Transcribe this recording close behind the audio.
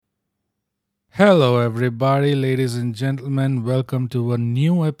Hello, everybody, ladies and gentlemen. Welcome to a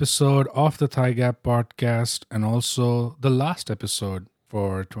new episode of the Thigh Gap podcast and also the last episode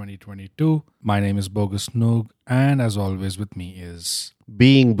for 2022. My name is Bogus Noog, and as always, with me is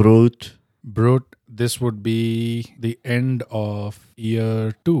Being brute. Brute. This would be the end of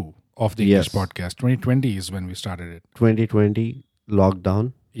year 2 of the English podcast. 2020 is when we started it. 2020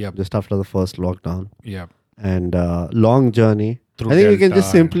 lockdown. Yep. Just after the first lockdown. Yep. And long journey. Through I think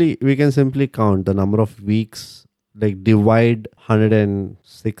Delta we can simply count the number of weeks, like divide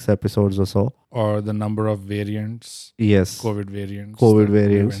 106 episodes or so. Or the number of variants. Yes. COVID variants. COVID that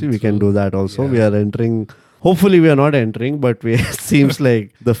variants. We can do that also. Yeah. We are entering. Hopefully, we are not entering, but it seems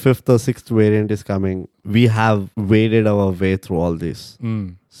like the 5th or 6th variant is coming. We have waded our way through all this.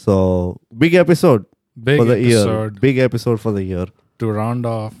 So, big episode for the year. Big episode for the year. To round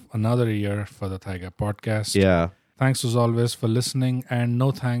off another year for the Thigh Gap podcast. Yeah. Thanks as always for listening, and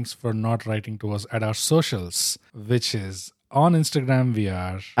no thanks for not writing to us at our socials, which is on Instagram we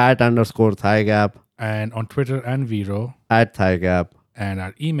are @_ThighGap. and on Twitter and Vero, @ThighGap. and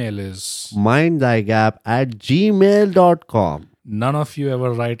our email is mindthigap@gmail.com. none of you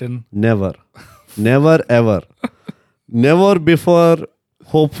ever write in. Never. Never ever. Never before.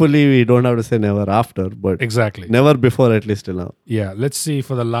 Hopefully we don't have to say never after, but Exactly. never before, at least till now. Yeah, let's see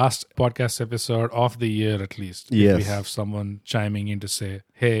for the last podcast episode of the year at least. If Yes. we have someone chiming in to say,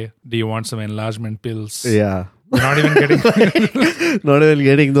 hey, do you want some enlargement pills? Yeah. We're not even getting Not even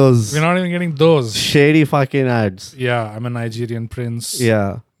getting those we're not even getting those. shady fucking ads. Yeah, I'm a Nigerian prince.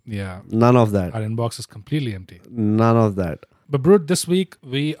 Yeah. Yeah. None of that. Our inbox is completely empty. None of that. But Brute, this week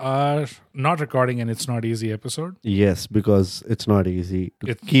we are not recording an It's Not Easy episode. Yes, because it's not easy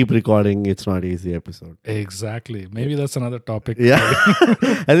to keep recording. It's not easy episode. Exactly. Maybe that's another topic. Yeah.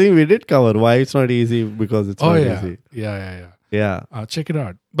 I think we did cover why it's not easy, because it's not easy. Yeah. Yeah. Check it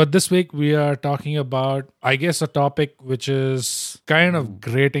out. But this week we are talking about, I guess, a topic which is kind of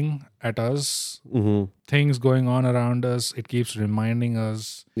grating at us. Mm-hmm. Things going on around us. It keeps reminding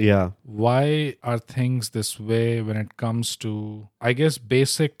us, Yeah. why are things this way when it comes to, I guess,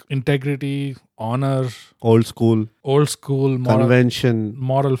 basic integrity, honor, Old school. moral, Convention.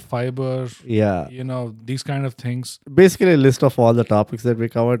 moral fiber, Yeah. these kind of things. Basically a list of all the topics that we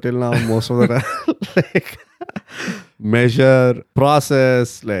covered till now, most of the time. Like measure,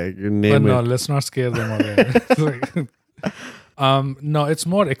 process, like you name But no, it. let's not scare them away. No, it's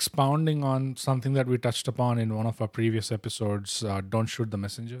more expounding on something that we touched upon in one of our previous episodes, Don't Shoot the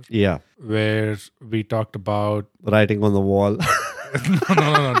Messenger, Yeah. where we talked about... Writing on the wall.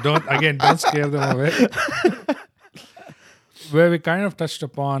 No. Don't scare them away. Where we kind of touched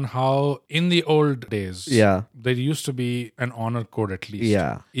upon how in the old days, Yeah. there used to be an honor code at least.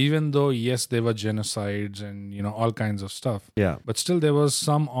 Yeah. Even though, yes, there were genocides and, all kinds of stuff. Yeah. But still, there was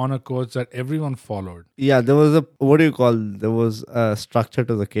some honor codes that everyone followed. Yeah. There was there was a structure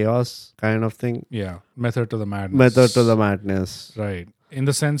to the chaos kind of thing. Yeah. Method to the madness. Method to the madness. Right. In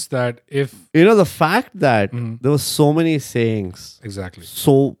the sense that if... The fact that there were so many sayings Exactly.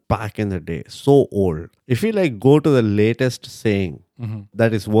 so back in the day, so old. If you go to the latest saying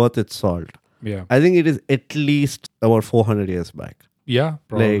that is worth its salt, Yeah. I think it is at least about 400 years back. Yeah,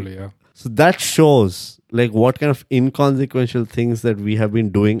 probably, yeah. So that shows what kind of inconsequential things that we have been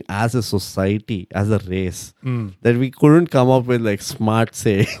doing as a society, as a race, that we couldn't come up with smart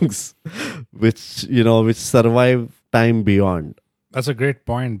sayings, which survive time beyond. That's a great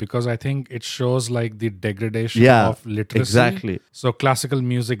point, because I think it shows the degradation Yeah, of literacy. exactly. So classical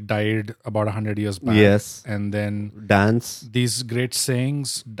music died about 100 years back. Yes. And then Dance these great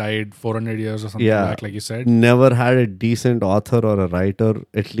sayings died 400 years or something back, like you said. never had a decent author or a writer,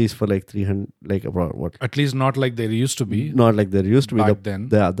 at least for 300, about what? At least not like there used to be. Not like there used to be. Back then.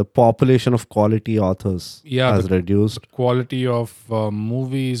 The population of quality authors has reduced. Quality of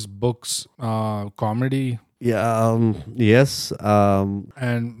movies, books, comedy, Yeah. Yes.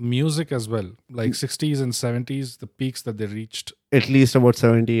 and music as well. 60s and 70s, the peaks that they reached. At least about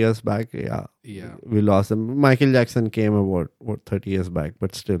 70 years back. Yeah. Yeah. We lost them. Michael Jackson came about 30 years back,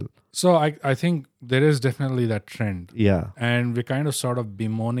 but still. So I think there is definitely that trend. Yeah. And we're kind of sort of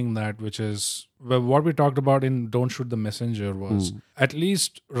bemoaning that, which is what we talked about in Don't Shoot the Messenger was at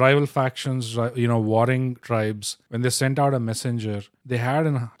least rival factions, warring tribes, when they sent out a messenger, they had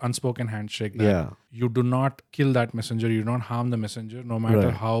an unspoken handshake that you do not kill that messenger, you don't harm the messenger, no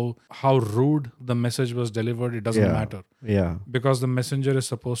matter how rude the message was delivered, it doesn't matter. Yeah. Because the messenger is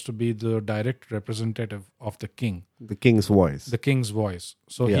supposed to be the direct representative of the king. The king's voice. The king's voice.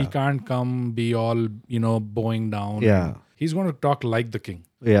 So he can't come be all, bowing down. Yeah. He's going to talk like the king.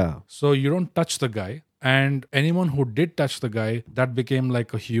 Yeah. So you don't touch the guy. And anyone who did touch the guy, that became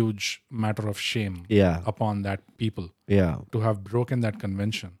like a huge matter of shame Yeah. upon that people Yeah. to have broken that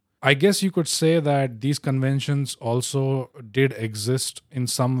convention. I guess you could say that these conventions also did exist in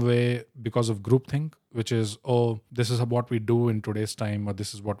some way because of groupthink, which is, oh, this is what we do in today's time, or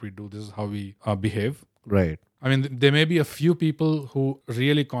this is what we do, this is how we behave. Right. I mean, there may be a few people who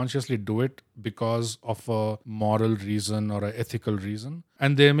really consciously do it because of a moral reason or an ethical reason.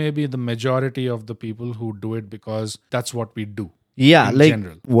 And there may be the majority of the people who do it because that's what we do. Yeah. In Like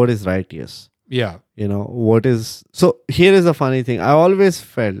general. what is right? Yes. Yeah. You know, what is. So here is a funny thing. I always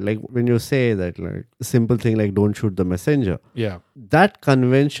felt like when you say that, like, simple thing like don't shoot the messenger, Yeah. that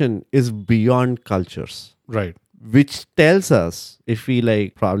convention is beyond cultures. Right. Which tells us, if we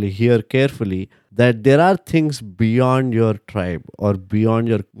like probably hear carefully, that there are things beyond your tribe or beyond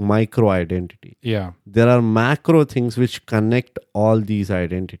your micro identity. Yeah. There are macro things which connect all these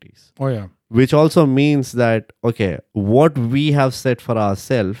identities. Oh, yeah. Which also means that, okay, what we have set for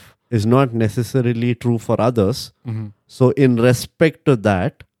ourselves is not necessarily true for others. Mm-hmm. So in respect to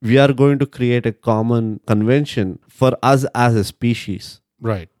that, we are going to create a common convention for us as a species.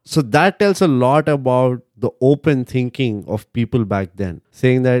 Right. So that tells a lot about the open thinking of people back then,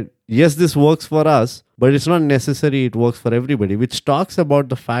 saying that, yes, this works for us, but it's not necessary it works for everybody, which talks about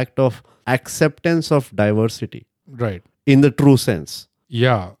the fact of acceptance of diversity Right. in the true sense.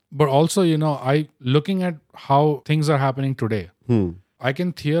 Yeah. But also, looking at how things are happening today, I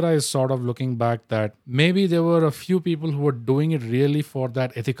can theorize sort of looking back that maybe there were a few people who were doing it really for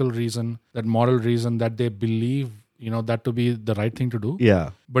that ethical reason, that moral reason, that they believe, that to be the right thing to do.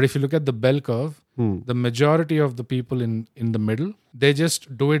 Yeah. But if you look at the bell curve, the majority of the people in the middle, they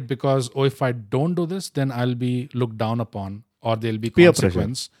just do it because, if I don't do this, then I'll be looked down upon, or there'll be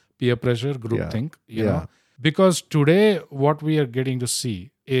consequence, peer pressure, groupthink, you know. Because today, what we are getting to see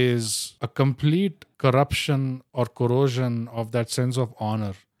is a complete corruption or corrosion of that sense of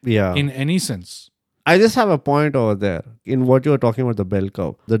honor in any sense. I just have a point over there in what you were talking about, the bell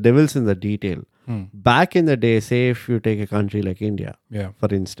curve. The devil's in the detail. Back in the day, say if you take a country like India,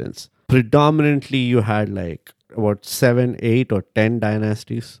 for instance, predominantly you had like about 7, 8 or 10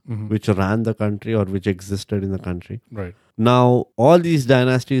 dynasties which ran the country or which existed in the country. Right. Now, all these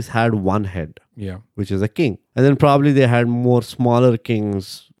dynasties had one head, which is a king. And then probably they had more smaller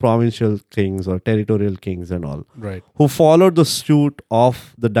kings, provincial kings or territorial kings and all, right, who followed the suit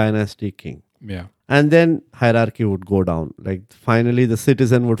of the dynasty king. Yeah. And then hierarchy would go down. Like finally the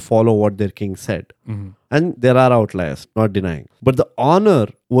citizen would follow what their king said. And there are outliers, not denying. But the honor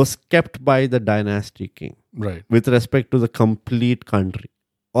was kept by the dynasty king. Right. With respect to the complete country.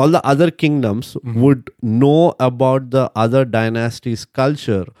 All the other kingdoms would know about the other dynasty's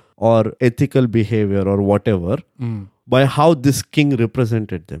culture or ethical behavior or whatever by how this king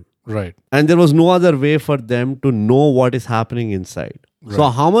represented them. Right. And there was no other way for them to know what is happening inside. Right. So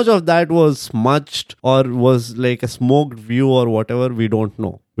how much of that was smudged or was like a smoked view or whatever, we don't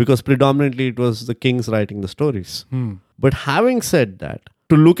know. Because predominantly it was the kings writing the stories. But having said that,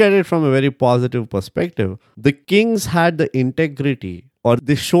 to look at it from a very positive perspective, the kings had the integrity or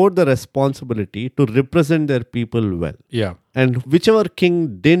they showed the responsibility to represent their people well. Yeah. And whichever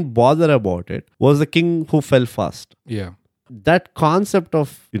king didn't bother about it was the king who fell fast. Yeah. That concept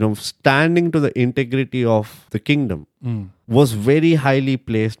of, standing to the integrity of the kingdom was very highly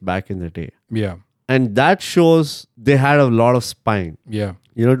placed back in the day. Yeah. And that shows they had a lot of spine. Yeah.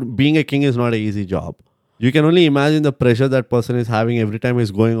 Being a king is not an easy job. You can only imagine the pressure that person is having every time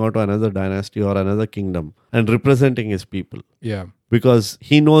he's going out to another dynasty or another kingdom and representing his people. Yeah. Because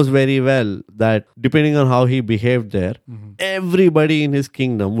he knows very well that depending on how he behaved there, everybody in his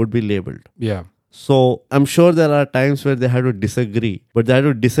kingdom would be labeled. Yeah. So I'm sure there are times where they had to disagree, but they had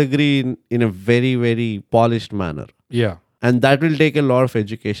to disagree in a very, very polished manner. Yeah. And that will take a lot of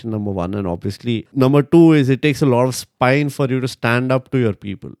education, number one. And obviously, number two is it takes a lot of spine for you to stand up to your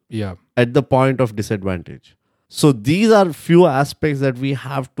people. Yeah. At the point of disadvantage. So these are few aspects that we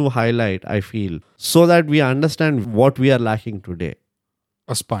have to highlight, I feel, so that we understand what we are lacking today.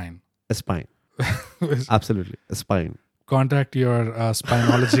 A spine. A spine. Absolutely. A spine. Contact your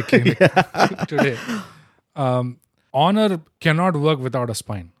spinology clinic today. Honor cannot work without a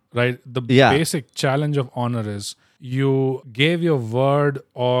spine, right? The basic challenge of honor is you gave your word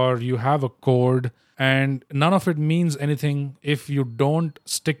or you have a code and none of it means anything if you don't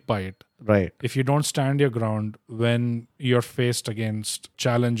stick by it. Right. If you don't stand your ground when you're faced against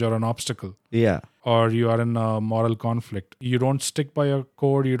challenge or an obstacle. Yeah. Or you are in a moral conflict. You don't stick by your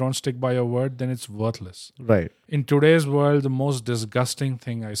code, you don't stick by your word, then it's worthless. Right. In today's world, the most disgusting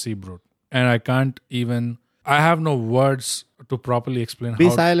thing I see, bro. And I have no words to properly explain Be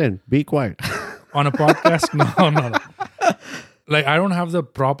silent. Be quiet. On a podcast? No. Like, I don't have the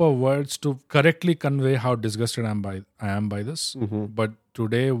proper words to correctly convey how disgusted I am by this. But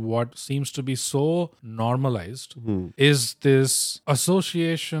today, what seems to be so normalized is this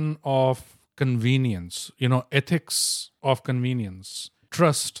association of convenience, ethics of convenience,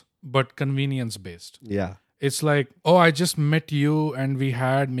 trust, but convenience based. Yeah. It's like, oh, I just met you and we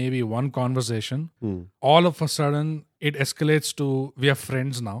had maybe one conversation. All of a sudden, it escalates to we are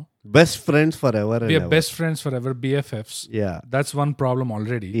friends now. Best friends forever and We are ever. best friends forever, BFFs. Yeah. That's one problem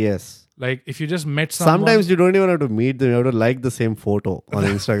already. Yes. Like, if you just met someone... Sometimes you don't even have to meet them. You have to like the same photo on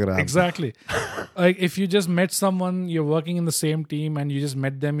Instagram. Exactly. Like, if you just met someone, you're working in the same team and you just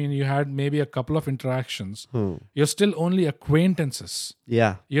met them and you had maybe a couple of interactions, you're still only acquaintances.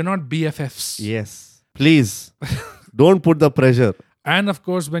 Yeah. You're not BFFs. Yes. Please. Don't put the pressure. And of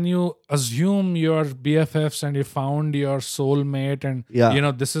course, when you assume your BFFs and you found your soulmate and,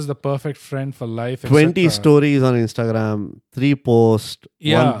 this is the perfect friend for life, 20 etc. stories on Instagram, 3 posts,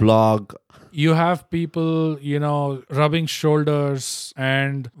 one blog. You have people, rubbing shoulders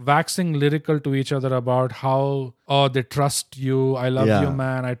and waxing lyrical to each other about how, oh, they trust you. I love you,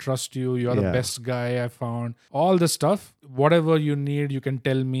 man. I trust you. You're the best guy I found. All this stuff. Whatever you need, you can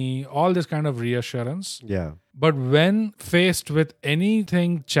tell me. All this kind of reassurance. Yeah. But when faced with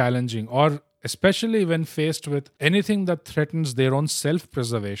anything challenging, or especially when faced with anything that threatens their own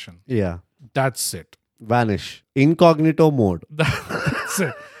self-preservation, that's it. Vanish. Incognito mode. That's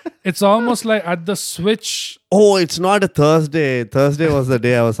it. It's almost like at the switch. Oh, it's not a Thursday. Thursday was the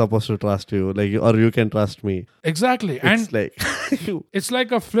day I was supposed to trust you. Or you can trust me. Exactly. It's like... it's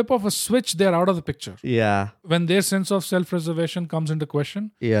like a flip of a switch. They're out of the picture. Yeah. When their sense of self-preservation comes into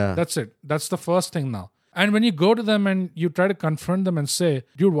question, that's it. That's the first thing now. And when you go to them and you try to confront them and say,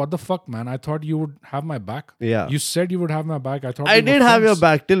 dude, what the fuck, man? I thought you would have my back. Yeah. You said you would have my back. I thought I did have your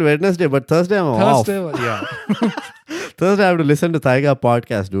back till Wednesday, but Thursday I'm off. Yeah. Thursday I have to listen to Thaiga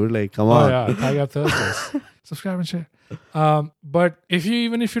podcast, dude. Like, come on. Oh, yeah. Thaiga Thursdays. Subscribe and share. But if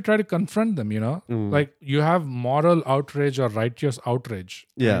you try to confront them, like you have moral outrage or righteous outrage.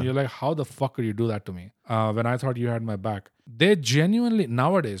 Yeah. And you're like, how the fuck could you do that to me? When I thought you had my back.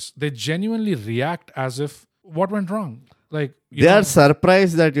 Nowadays, they genuinely react as if, what went wrong? Like, they are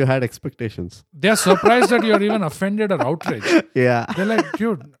surprised that you had expectations. They're surprised that you're even offended or outraged. Yeah. They're like,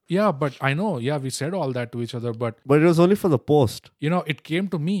 dude, yeah, but I know, we said all that to each other, but it was only for the post. It came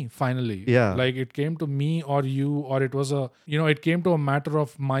to me finally. Yeah. Like it came to me or you, or it was it came to a matter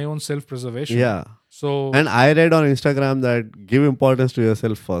of my own self-preservation. Yeah. So, and I read on Instagram that give importance to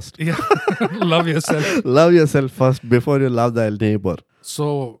yourself first. Yeah. Love yourself. Love yourself first before you love the neighbor.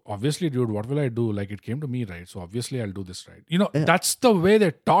 So obviously, dude, what will I do? Like it came to me, right? So obviously I'll do this, right? That's the way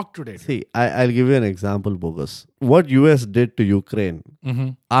they talk today. Dude. See, I'll give you an example, Bogus. What US did to Ukraine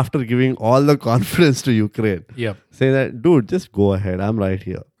after giving all the confidence to Ukraine. Yep. Saying that, dude, just go ahead. I'm right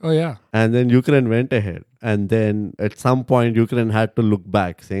here. Oh, yeah. And then Ukraine went ahead. And then at some point, Ukraine had to look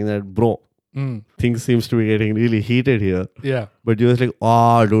back saying that, bro, things seems to be getting really heated here. Yeah. But you was like,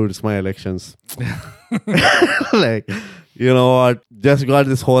 oh, dude, it's my elections. Like, you know what? Just got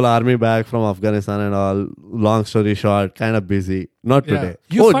this whole army back from Afghanistan and all. Long story short, kind of busy. Not today.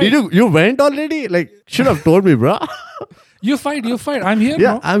 Did you went already? Like, should have told me, bro. You fight. I'm here.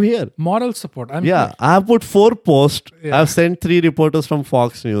 Yeah, bro. I'm here. Moral support. I'm here. I have put 4 posts. I've sent 3 reporters from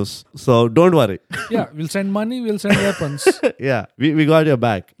Fox News. So don't worry. Yeah, we'll send money. We'll send weapons. Yeah, we got your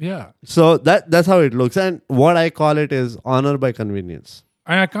back. Yeah. So that's how it looks. And what I call it is honor by convenience.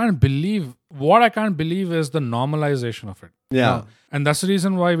 And I can't believe is the normalization of it. Yeah. And that's the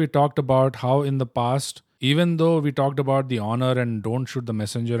reason why we talked about how in the past, even though we talked about the honor and don't shoot the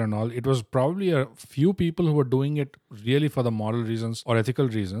messenger and all, it was probably a few people who were doing it really for the moral reasons or ethical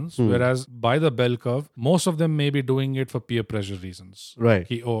reasons. Whereas by the bell curve, most of them may be doing it for peer pressure reasons. Right.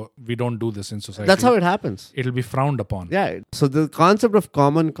 We don't do this in society. That's how it happens. It'll be frowned upon. Yeah. So the concept of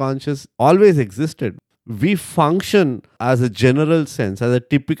common conscience always existed. We function as a general sense, as a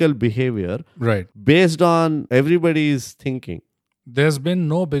typical behavior. Right. Based on everybody's thinking. There's been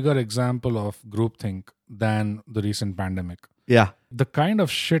no bigger example of groupthink than the recent pandemic. Yeah. The kind of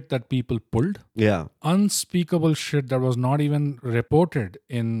shit that people pulled. Yeah. Unspeakable shit that was not even reported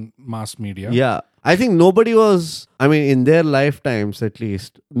in mass media. Yeah. I think nobody was, in their lifetimes at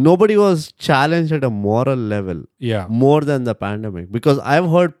least, nobody was challenged at a moral level. Yeah. More than the pandemic. Because I've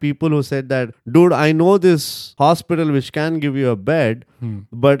heard people who said that, dude, I know this hospital which can give you a bed,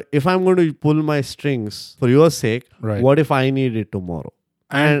 but if I'm going to pull my strings for your sake, what if I need it tomorrow?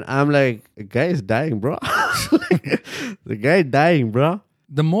 And I'm like, the guy is dying, bro. The guy dying, bro.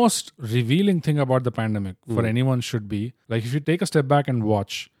 The most revealing thing about the pandemic for anyone should be, like if you take a step back and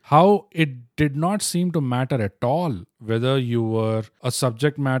watch, how it did not seem to matter at all whether you were a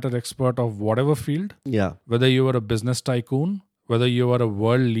subject matter expert of whatever field, Yeah. whether you were a business tycoon, whether you were a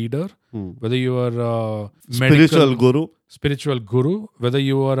world leader, whether you were a spiritual guru, whether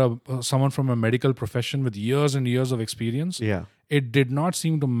you were someone from a medical profession with years and years of experience. Yeah. It did not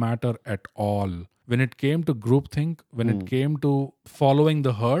seem to matter at all. When it came to groupthink, when it came to following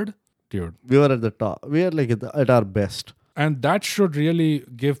the herd, dude. We were at the top. We are like at our best. And that should really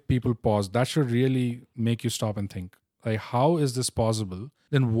give people pause. That should really make you stop and think. Like, how is this possible?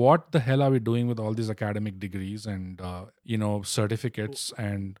 Then what the hell are we doing with all these academic degrees and, certificates?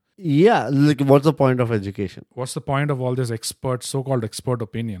 And Yeah. Like, what's the point of education? what's the point of all this so-called expert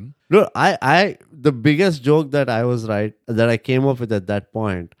opinion? No, the biggest joke that I came up with at that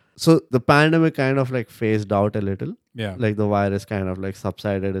point. So the pandemic kind of like phased out a little. Yeah. Like the virus kind of like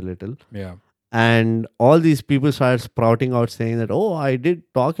subsided a little. Yeah. And all these people started sprouting out saying that, oh, I did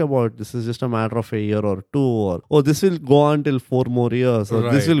talk about this is just a matter of a year or two, or oh, this will go on till 4 more years, or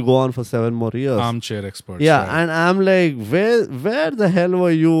this Right. will go on for 7 more years. Armchair experts. Yeah, right. and I'm like, where the hell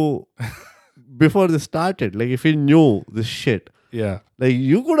were you before this started? Like, if you knew this shit, Yeah. like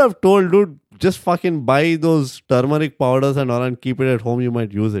you could have told, dude, just fucking buy those turmeric powders and all and keep it at home. You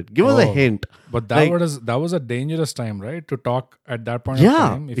might use it. Give us a Oh. hint. But Like- that was a dangerous time, right? To talk at that point Yeah, of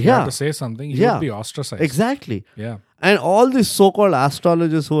time. If you yeah. had to say something, you Yeah. would be ostracized. Exactly. Yeah. And all these so-called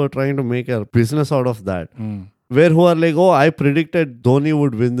astrologers who are trying to make a business out of that, who are like, oh, I predicted Dhoni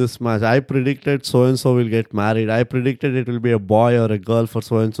would win this match. I predicted so-and-so will get married. I predicted it will be a boy or a girl for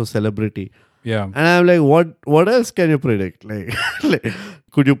so-and-so celebrity. Yeah. And I'm like, what else can you predict? Like,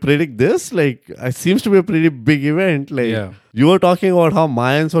 could you predict this? Like, it seems to be a pretty big event. Like, Yeah. you were talking about how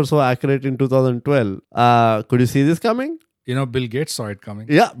Mayans were so accurate in 2012. Could you see this coming? Bill Gates saw it coming.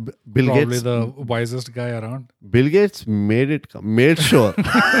 Yeah, Bill Probably Gates. the wisest guy around. Bill Gates made sure.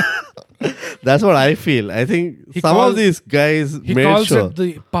 That's what I feel. I think some of these guys He made calls sure. it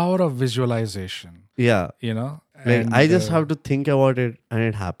the power of visualization. Yeah. Like, And, I just have to think about it and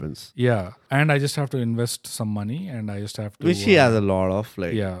it happens. Yeah. And I just have to invest some money and I just have to. Which he has a lot of.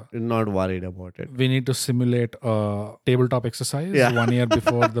 Like, yeah. not worried about it. We need to simulate a tabletop exercise Yeah. 1 year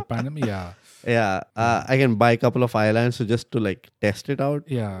before the pandemic. Yeah. Yeah. I can buy a couple of islands just to like test it out.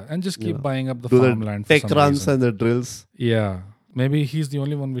 Yeah. And just keep buying up the Do farmland the for tech some runs reason. and the drills. Yeah. Maybe he's the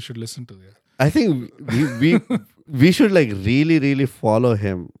only one we should listen to there. I think we should like really, really follow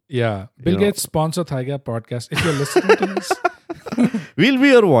him. Yeah. Bill You know. Gates sponsor Thaiga podcast. If you're listening to this. We'll be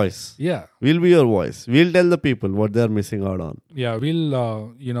your voice. Yeah. We'll be your voice. We'll tell the people what they're missing out on. Yeah.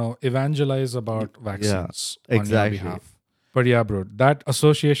 We'll, evangelize about vaccines on exactly. your behalf. But yeah, bro, that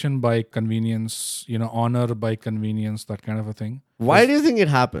association by convenience, honor by convenience, that kind of a thing. Why do you think it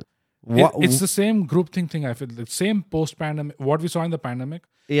happened? It's the same groupthink thing. I feel the same post-pandemic. What we saw in the pandemic,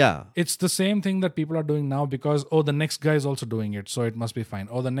 Yeah. it's the same thing that people are doing now because the next guy is also doing it, so it must be fine.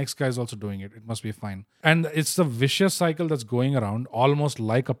 The next guy is also doing it, it must be fine. And it's the vicious cycle that's going around, almost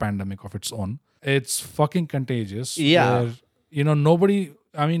like a pandemic of its own. It's fucking contagious. Yeah. Where, nobody.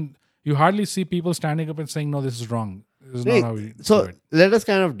 I mean, you hardly see people standing up and saying, "No, this is wrong. This is not how we do So it." let us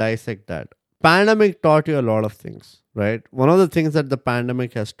kind of dissect that. Pandemic taught you a lot of things, right? One of the things that the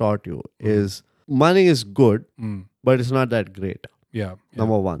pandemic has taught you is money is good, but it's not that great. Yeah.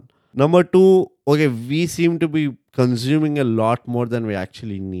 Number one. Number two, okay, we seem to be consuming a lot more than we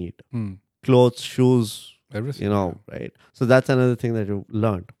actually need. Clothes, shoes, Everything. Right? So that's another thing that you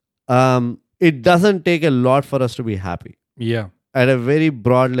learned. It doesn't take a lot for us to be happy. Yeah. At a very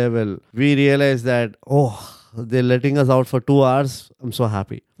broad level, we realize that, they're letting us out for 2 hours. I'm so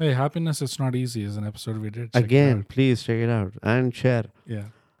happy. Hey, happiness, it's not easy is an episode we did. Check it Again, out. please check it out and share. Yeah.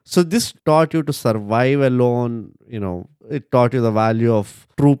 So this taught you to survive alone. It taught you the value of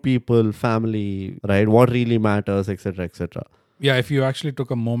true people, family, right? What really matters, etc., etc. Yeah, if you actually took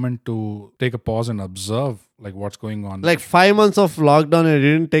a moment to take a pause and observe like what's going on, Like 5 months of lockdown and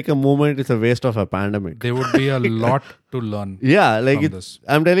you didn't take a moment, it's a waste of a pandemic. there would be a lot to learn. Yeah, like from this.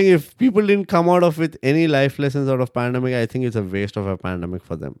 I'm telling you, if people didn't come out of with any life lessons out of pandemic, I think it's a waste of a pandemic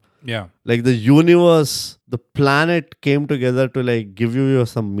for them. Yeah. Like the universe, the planet came together to like give you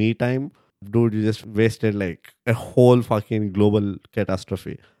some me time. Dude, you just wasted like a whole fucking global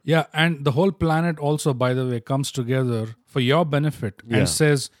catastrophe. Yeah, and the whole planet also, by the way, comes together for your benefit Yeah. and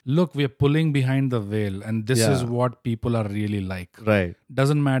says, look, we are pulling behind the veil and this is Yeah. what people are really like. Right.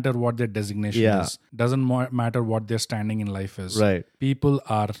 Doesn't matter what their designation Yeah. is. Doesn't matter what their standing in life is. Right. People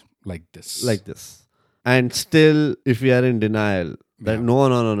are like this. Like this. And still, if we are in denial, that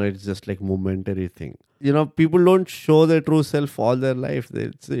no, it's just like momentary thing. People don't show their true self all their life.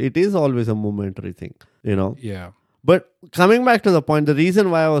 It is always a momentary thing, Yeah. But coming back to the point, the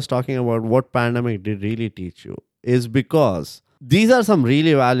reason why I was talking about what pandemic did really teach you is because these are some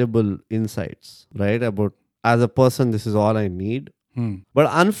really valuable insights, right? About as a person, this is all I need. But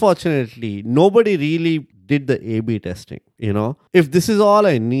unfortunately, nobody really did the A/B testing. If this is all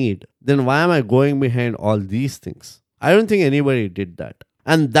I need, then why am I going behind all these things? I don't think anybody did that.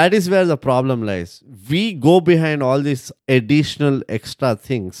 And that is where the problem lies. We go behind all these additional extra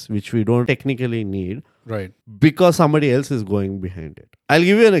things which we don't technically need. Right. Because somebody else is going behind it. I'll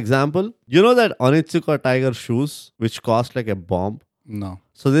give you an example. You know that Onitsuka Tiger shoes, which cost like a bomb? No.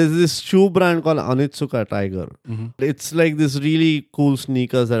 So there's this shoe brand called Onitsuka Tiger. It's like this really cool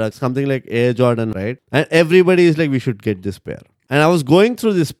sneakers that are something like Air Jordan, right? And everybody is like, we should get this pair. And I was going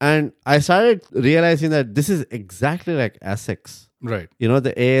through this and I started realizing that this is exactly like Essex. Right. The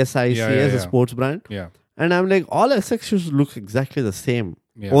ASICS, a sports brand. Yeah. And I'm like, all Essex shoes look exactly the same.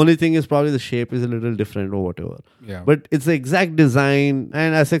 Yeah. Only thing is probably the shape is a little different or whatever. Yeah. But it's the exact design,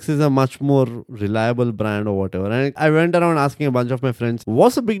 and Essex is a much more reliable brand or whatever. And I went around asking a bunch of my friends,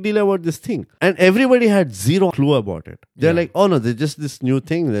 what's the big deal about this thing? And everybody had zero clue about it. They're like, oh no, they're just this new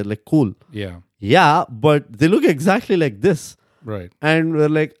thing. They're like, cool. Yeah. Yeah, but they look exactly like this. Right. And we're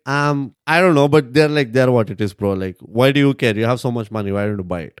like, I don't know, but they're what it is, bro. Like, why do you care? You have so much money. Why don't you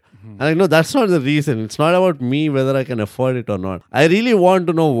buy it? And I know that's not the reason. It's not about me whether I can afford it or not. I really want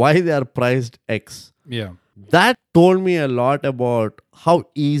to know why they are priced X. Yeah. That told me a lot about how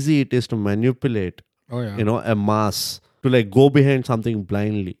easy it is to manipulate, Oh yeah. a mass to like go behind something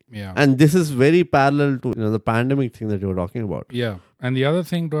blindly. Yeah. And this is very parallel to the pandemic thing that you were talking about. Yeah. And the other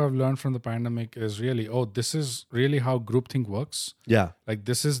thing to have learned from the pandemic is really, this is really how groupthink works. Yeah. Like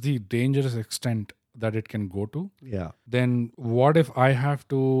this is the dangerous extent that it can go to. Yeah. Then what if I have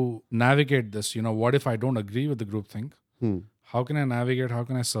to navigate this? What if I don't agree with the groupthink? How can I navigate? How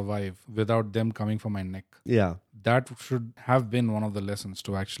can I survive without them coming for my neck? Yeah. That should have been one of the lessons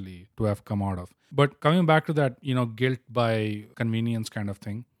to have come out of. But coming back to that, guilt by convenience kind of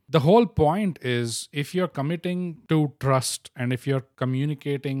thing. The whole point is if you're committing to trust and if you're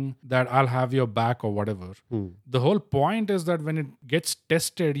communicating that I'll have your back or whatever, the whole point is that when it gets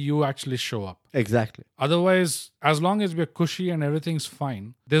tested, you actually show up. Exactly. Otherwise, as long as we're cushy and everything's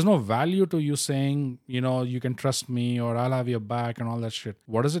fine, there's no value to you saying, you can trust me or I'll have your back and all that shit.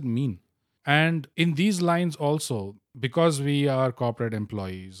 What does it mean? And in these lines also, because we are corporate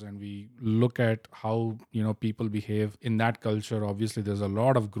employees and we look at how, people behave in that culture, obviously there's a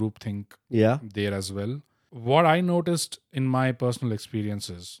lot of groupthink there as well. What I noticed in my personal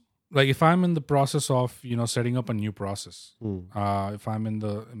experiences, like if I'm in the process of, setting up a new process, if I'm in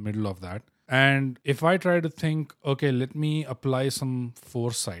the middle of that, and if I try to think, okay, let me apply some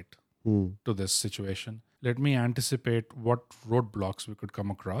foresight to this situation, let me anticipate what roadblocks we could come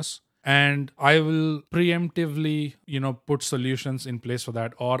across. And I will preemptively, put solutions in place for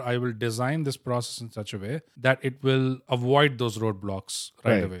that, or I will design this process in such a way that it will avoid those roadblocks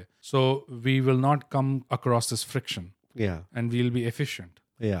right away. So we will not come across this friction. Yeah. And we'll be efficient.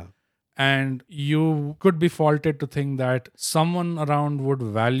 Yeah. And you could be faulted to think that someone around would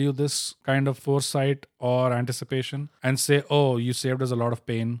value this kind of foresight or anticipation and say, oh, you saved us a lot of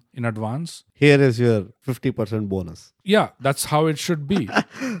pain in advance. Here is your 50% bonus. Yeah, that's how it should be.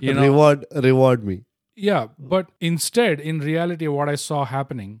 Reward me. Yeah, but instead, in reality, what I saw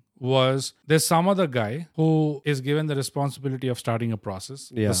happening was there's some other guy who is given the responsibility of starting a process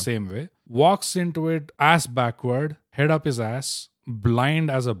the same way, walks into it ass backward, head up his ass,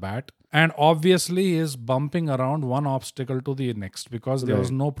 blind as a bat, and obviously is bumping around one obstacle to the next because there was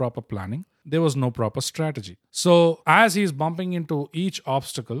no proper planning. There was no proper strategy. So as he's bumping into each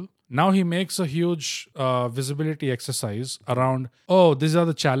obstacle, now he makes a huge visibility exercise around, oh, these are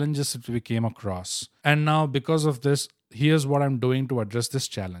the challenges that we came across. And now because of this, here's what I'm doing to address this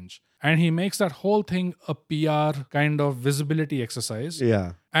challenge. And he makes that whole thing a PR kind of visibility exercise.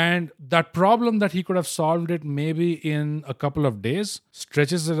 Yeah. And that problem that he could have solved it maybe in a couple of days,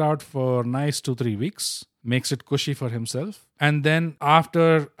 stretches it out for nice 2-3 weeks, makes it cushy for himself. And then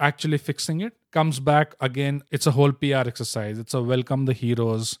after actually fixing it, comes back again. It's a whole PR exercise. It's a welcome the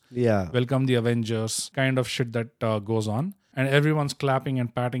heroes, welcome the Avengers kind of shit that goes on. And everyone's clapping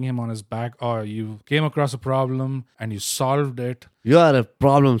and patting him on his back. Oh, you came across a problem and you solved it. You are a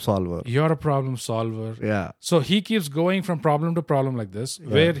problem solver. You're a problem solver. Yeah. So he keeps going from problem to problem like this,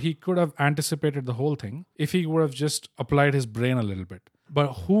 where he could have anticipated the whole thing if he would have just applied his brain a little bit.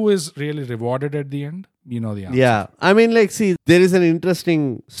 But who is really rewarded at the end? You know the answer. Yeah. I mean, see, there is an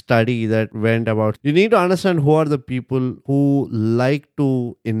interesting study that went about. You need to understand who are the people who like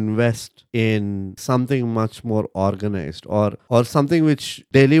to invest in something much more organized or something which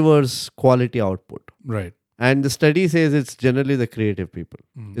delivers quality output. Right. And the study says it's generally the creative people.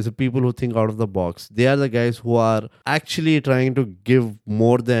 It's the people who think out of the box. They are the guys who are actually trying to give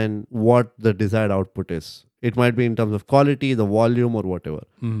more than what the desired output is. It might be in terms of quality, the volume, or whatever.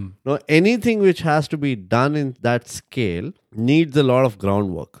 Now, anything which has to be done in that scale needs a lot of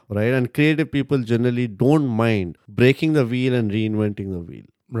groundwork, right? And creative people generally don't mind breaking the wheel and reinventing the wheel.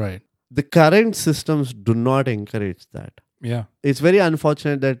 Right. The current systems do not encourage that. Yeah. It's very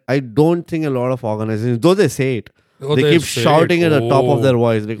unfortunate that I don't think a lot of organizations, though they say it, Oh, they keep shouting at the top of their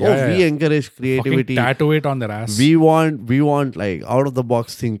voice, like, we encourage creativity. Fucking tattoo it on their ass. We want like out of the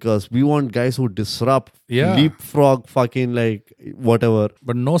box thinkers. We want guys who disrupt, leapfrog, fucking like whatever.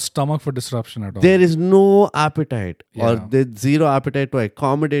 But no stomach for disruption at all. There is no appetite or there's zero appetite to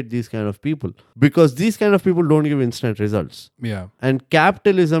accommodate these kind of people because these kind of people don't give instant results. Yeah. And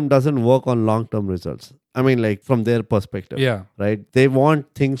capitalism doesn't work on long-term results. I mean, like from their perspective. Yeah. Right? They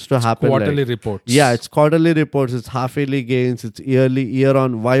want things to happen. Quarterly reports. Yeah, it's quarterly reports, it's half-yearly gains, it's year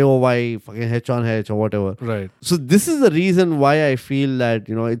on YOY, fucking H on H or whatever. Right. So this is the reason why I feel that,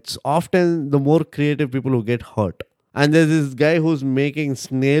 it's often the more creative people who get hurt. And there's this guy who's making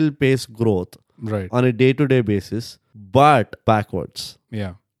snail-pace growth on a day-to-day basis, but backwards.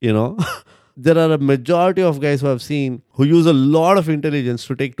 Yeah. There are a majority of guys who I've seen who use a lot of intelligence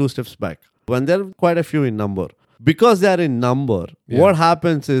to take 2 steps back. When there are quite a few in number. Because they are in number, what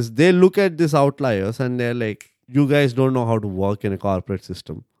happens is they look at these outliers and they're like, you guys don't know how to work in a corporate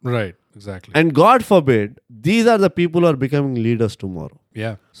system. Right, exactly. And God forbid, these are the people who are becoming leaders tomorrow.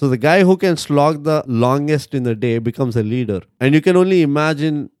 Yeah. So the guy who can slog the longest in the day becomes a leader. And you can only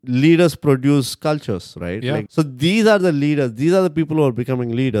imagine leaders produce cultures, right? Yeah. So these are the leaders. These are the people who are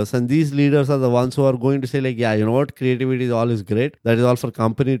becoming leaders. And these leaders are the ones who are going to say like, yeah, you know what? Creativity is all is great. That is all for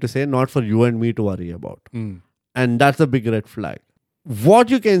company to say, not for you and me to worry about. And that's a big red flag. What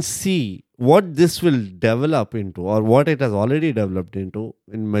you can see, what this will develop into or what it has already developed into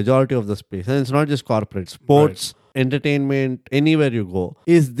in majority of the space, and it's not just corporate, sports, entertainment, anywhere you go,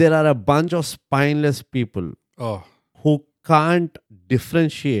 is there are a bunch of spineless people who can't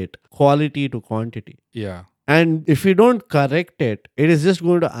differentiate quality to quantity. Yeah. And if you don't correct it, it is just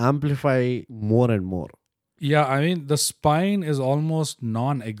going to amplify more and more. Yeah, I mean, the spine is almost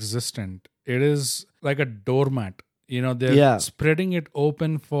non-existent. It is like a doormat. They're spreading it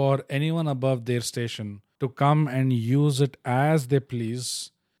open for anyone above their station to come and use it as they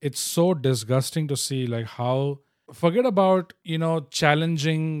please. It's so disgusting to see like how, forget about,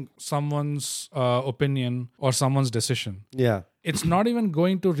 challenging someone's opinion or someone's decision. Yeah. It's not even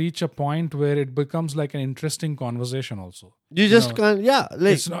going to reach a point where it becomes like an interesting conversation also. You just can't,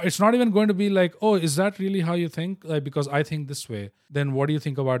 like, it's not even going to be like, oh, is that really how you think? Like, because I think this way, then what do you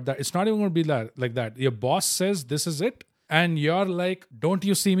think about that? It's not even going to be like that. Your boss says this is it. And you're like, don't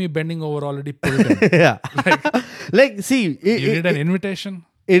you see me bending over already? Pulled in. Yeah. Like, see. You need an invitation?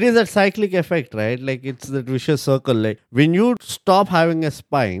 It is that cyclic effect, right? Like, it's that vicious circle. Like, when you stop having a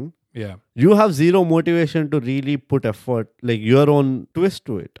spine, you have zero motivation to really put effort, like your own twist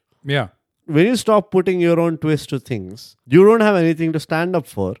to it. Yeah. When you stop putting your own twist to things, you don't have anything to stand up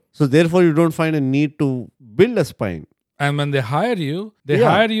for. So therefore, you don't find a need to build a spine. And when they hire you,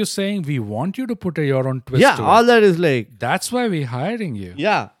 hire you saying, we want you to put your own twist to it. Yeah, all that is like... That's why we're hiring you.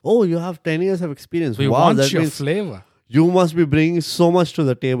 Yeah. Oh, you have 10 years of experience. We want your flavor. You must be bringing so much to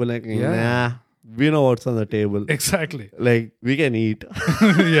the table. Like, nah, we know what's on the table. Exactly. Like, we can eat.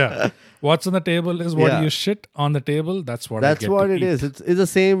 Yeah. What's on the table is what you shit on the table. That's what it is. It's the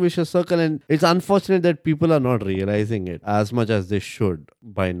same vicious circle. And it's unfortunate that people are not realizing it as much as they should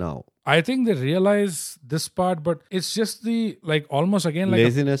by now. I think they realize this part, but it's just the, like, almost again like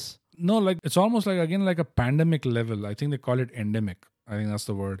laziness. It's almost like, again, like a pandemic level. I think they call it endemic. I think that's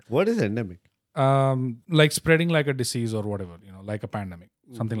the word. What is endemic? Like spreading like a disease or whatever, like a pandemic,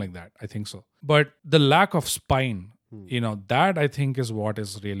 something like that. I think so. But the lack of spine, that I think is what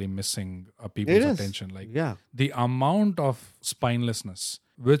is really missing people's attention. Like the amount of spinelessness,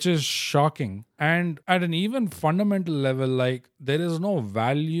 which is shocking. And at an even fundamental level, like there is no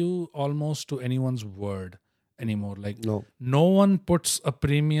value almost to anyone's word anymore. Like no one puts a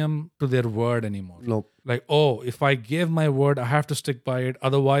premium to their word anymore. No. Like, oh, if I gave my word, I have to stick by it.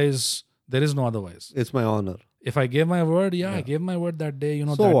 Otherwise, there is no otherwise. It's my honor. If I gave my word, I gave my word that day.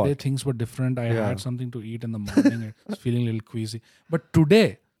 So that what? day things were different. I had something to eat in the morning. I was feeling a little queasy. But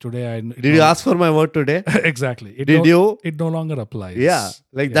today I... Did you ask for my word today? Exactly. Did you? It no longer applies. Yeah.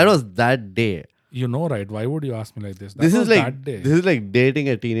 Like that was that day. You know, right? Why would you ask me like this? That This was is like that day. this is like dating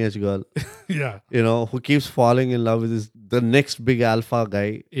a teenage girl, Yeah. who keeps falling in love with the next big alpha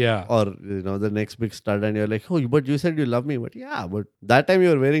guy, Yeah. or the next big stud, and you're like, oh, but you said you love me, but yeah, but that time you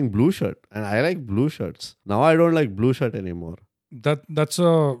were wearing blue shirt, and I like blue shirts. Now I don't like blue shirt anymore. That's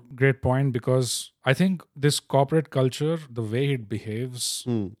a great point, because I think this corporate culture, the way it behaves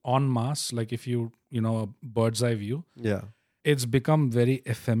en masse, like if you a bird's eye view, Yeah. it's become very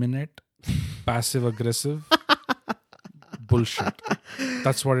effeminate, passive aggressive bullshit.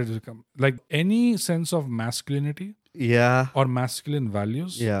 That's what it has become. Like any sense of masculinity Yeah. or masculine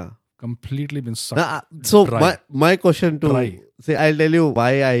values, Yeah. completely been sucked. So dry. my question to Dry. say, I'll tell you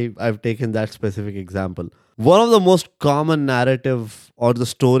why I've taken that specific example. One of the most common narrative or the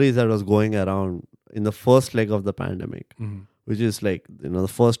stories that was going around in the first leg of the pandemic, which is like the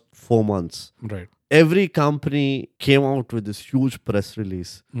first 4 months, Right. every company came out with this huge press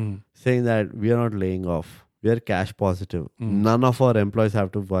release saying that we are not laying off. We are cash positive. None of our employees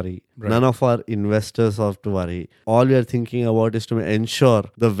have to worry. Right. None of our investors have to worry. All we are thinking about is to ensure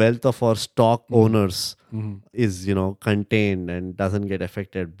the wealth of our stock owners is, contained and doesn't get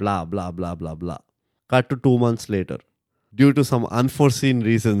affected. Blah, blah, blah, blah, blah. Cut to 2 months later. Due to some unforeseen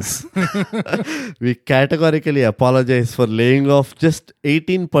reasons, we categorically apologize for laying off just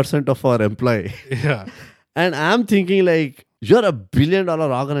 18% of our employee. Yeah. And I'm thinking like, you're a $1 billion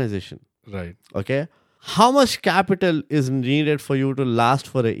organization. Right. Okay. How much capital is needed for you to last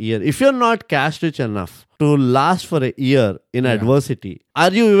for a year? If you're not cash rich enough to last for a year in adversity,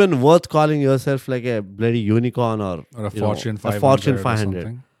 are you even worth calling yourself like a bloody unicorn or Or a Fortune 500. a Fortune or 500?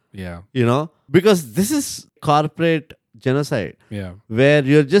 something. Yeah. Because this is corporate genocide Yeah. where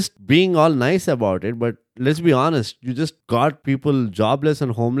you're just being all nice about it. But let's be honest, you just got people jobless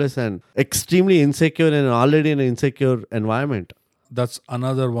and homeless and extremely insecure and already in an insecure environment. That's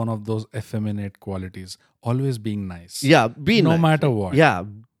another one of those effeminate qualities. Always being nice. Yeah, be No nice. matter what. Yeah,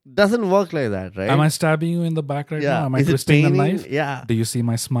 doesn't work like that, right? Am I stabbing you in the back right now? Am I Is it twisting the paining? knife? Yeah. Do you see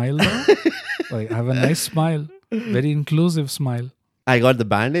my smile though? Like, I have a nice smile. Very inclusive smile. I got the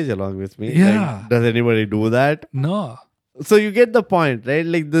bandage along with me. Yeah. Like, does anybody do that? No. So you get the point, right?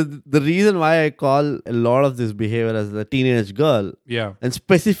 Like the reason why I call a lot of this behavior as a teenage girl, Yeah. and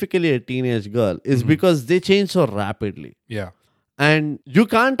specifically a teenage girl, is because they change so rapidly. Yeah. And you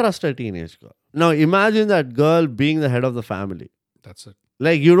can't trust a teenage girl. Now imagine that girl being the head of the family. That's it.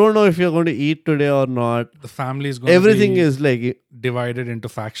 Like you don't know if you're going to eat today or not. The family is going Everything to be is like, divided into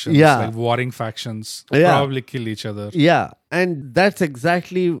factions. Yeah. Like warring factions. Yeah. Probably kill each other. yeah. And that's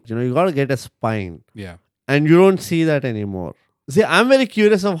exactly, you got to get a spine. Yeah. And you don't see that anymore. See, I'm very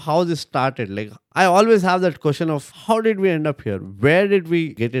curious of how this started. Like, I always have that question of how did we end up here? Where did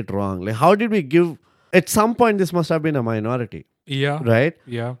we get it wrong? Like, how did we give... At some point, this must have been a minority, Yeah. right?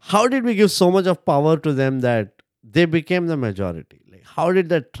 Yeah. How did we give so much of power to them that they became the majority? Like, how did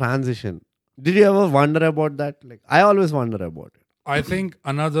that transition? Did you ever wonder about that? Like, I always wonder about it. I think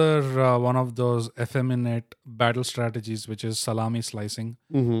another one of those effeminate battle strategies, which is salami slicing.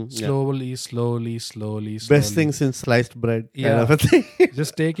 Slowly. Best thing since sliced bread. Yeah. Kind of a thing.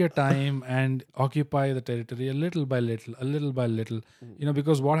 Just take your time and occupy the territory a little by little.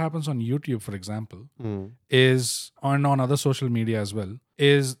 Because what happens on YouTube, for example, is on other social media as well,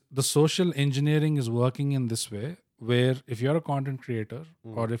 is the social engineering is working in this way, where if you're a content creator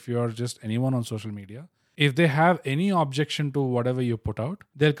or if you're just anyone on social media, if they have any objection to whatever you put out,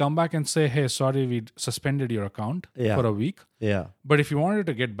 they'll come back and say, hey, sorry, we suspended your account for a week. Yeah. But if you wanted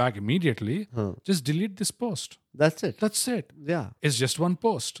to get back immediately, just delete this post. That's it. That's it. Yeah. It's just one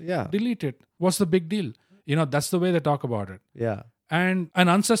post. Yeah. Delete it. What's the big deal? That's the way they talk about it. Yeah. And an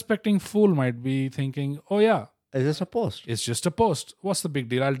unsuspecting fool might be thinking, oh yeah, It's just a post. it's just a post. What's the big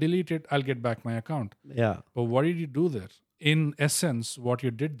deal? I'll delete it. I'll get back my account. Yeah. But what did you do there? In essence, what you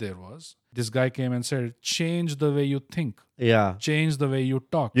did there was, this guy came and said, change the way you think. Yeah. Change the way you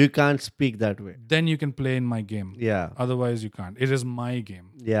talk. You can't speak that way. Then you can play in my game. Yeah. Otherwise, you can't. It is my game.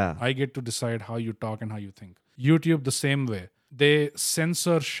 Yeah. I get to decide how you talk and how you think. YouTube, the same way. They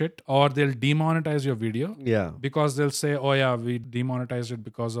censor shit or they'll demonetize your video Yeah. because they'll say, oh yeah, we demonetized it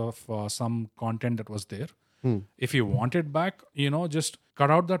because of some content that was there. If you want it back, just cut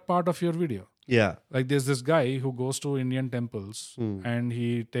out that part of your video. Yeah. Like there's this guy who goes to Indian temples and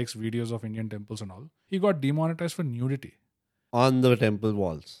he takes videos of Indian temples and all. He got demonetized for nudity. On the temple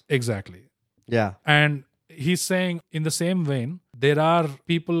walls. Exactly. Yeah. And he's saying in the same vein, there are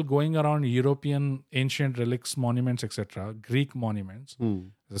people going around European ancient relics, monuments, etc., Greek monuments.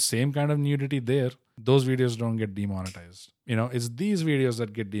 The same kind of nudity there. Those videos don't get demonetized. It's these videos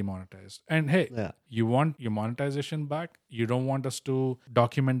that get demonetized. And hey, you want your monetization back? You don't want us to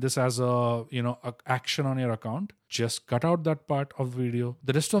document this as a action on your account? Just cut out that part of the video.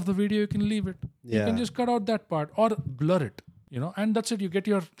 The rest of the video, you can leave it. You can just cut out that part or blur it. And that's it. You get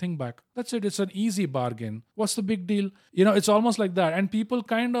your thing back. That's it. It's an easy bargain. What's the big deal? It's almost like that. And people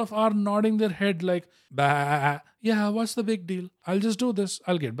kind of are nodding their head like, bah, yeah, what's the big deal? I'll just do this.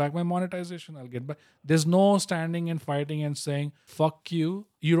 I'll get back my monetization. I'll get back. There's no standing and fighting and saying, fuck you.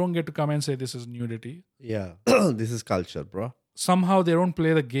 You don't get to come and say this is nudity. Yeah. This is culture, bro. Somehow they don't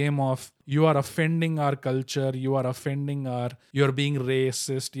play the game of you are offending our culture. You're being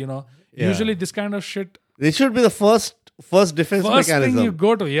racist, Usually this kind of shit. It should be the first defense mechanism. Thing you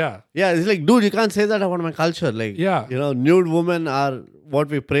go to, yeah. Yeah, it's like, dude, you can't say that about my culture. Like, nude women are what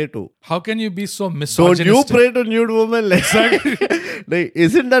we pray to. How can you be so misogynistic? Don't you pray to nude women? Like, exactly. Like,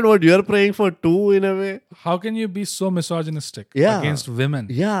 isn't that what you're praying for too, in a way? How can you be so misogynistic against women?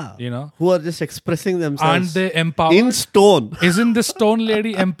 Yeah. Who are just expressing themselves. Aren't they empowered? In stone. Isn't the stone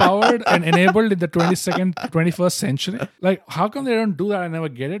lady empowered and enabled in the 21st century? Like, how come they don't do that? I never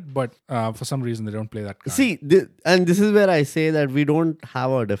get it. But for some reason, they don't play that card. See, and this is where I say that we don't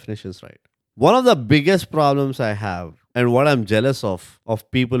have our definitions right. One of the biggest problems I have, and what I'm jealous of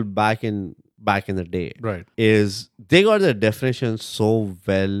people back in the day, right, is they got their definitions so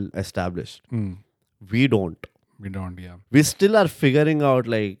well established. We don't. Yeah. We still are figuring out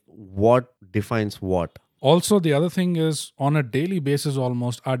like what defines what. Also, the other thing is, on a daily basis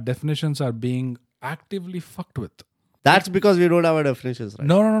almost, our definitions are being actively fucked with. That's because we don't have our definitions right.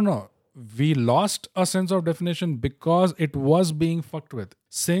 No. We lost a sense of definition because it was being fucked with.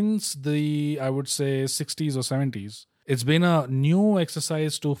 Since the, I would say, 60s or 70s, it's been a new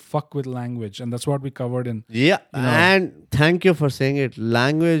exercise to fuck with language. And that's what we covered in... Yeah, and thank you for saying it.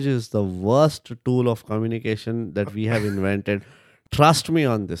 Language is the worst tool of communication that we have invented. Trust me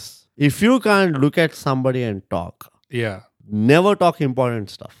on this. If you can't look at somebody and talk, never talk important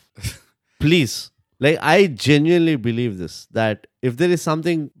stuff. Please. Like, I genuinely believe this, that if there is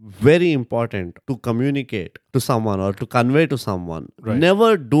something very important to communicate to someone or to convey to someone,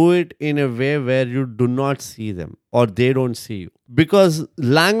 never do it in a way where you do not see them or they don't see you. Because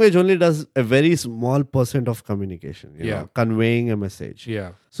language only does a very small % of communication, you know, conveying a message.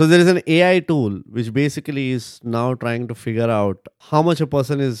 Yeah. So there is an AI tool which basically is now trying to figure out how much a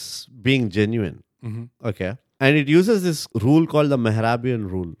person is being genuine. Okay. And it uses this rule called the Mehrabian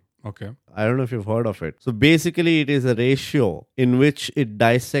rule. Okay. I don't know if you've heard of it. So basically it is a ratio in which it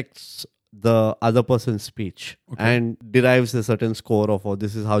dissects the other person's speech and derives a certain score of, oh,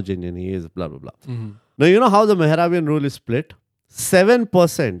 this is how genuine he is, blah, blah, blah. Now, you know how the Mehrabian rule is split?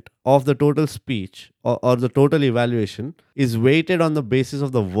 7% of the total speech or the total evaluation is weighted on the basis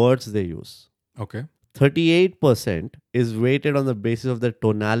of the words they use. Okay. 38% is weighted on the basis of the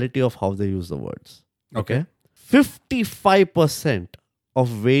tonality of how they use the words. Okay. 55% of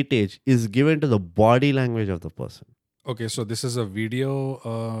weightage is given to the body language of the person. Okay, so this is a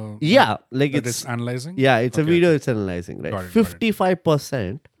video like it's analyzing? Yeah, it's a video it's analyzing, right?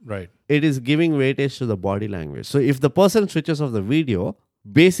 55% it is giving weightage to the body language. So if the person switches off the video,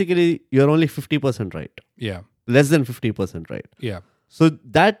 basically you're only 50% right. Yeah. Less than 50% right. Yeah. So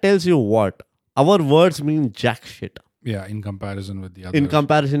that tells you what? Our words mean jack shit. Yeah, in comparison with the others. In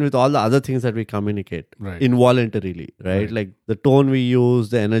comparison with all the other things that we communicate involuntarily, right? Like the tone we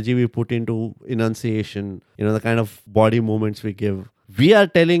use, the energy we put into enunciation, the kind of body movements we give. We are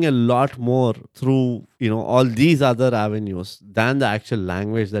telling a lot more through, all these other avenues than the actual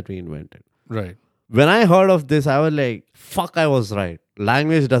language that we invented. Right. When I heard of this, I was like, fuck, I was right.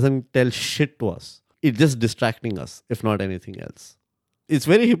 Language doesn't tell shit to us. It's just distracting us, if not anything else. It's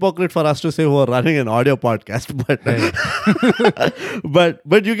very hypocrite for us to say we're running an audio podcast,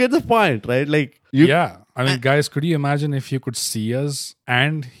 but you get the point, right? Like, I mean, guys, could you imagine if you could see us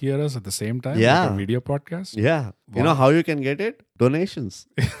and hear us at the same time? Yeah. Like a video podcast? Yeah. Wow. You know how you can get it? Donations.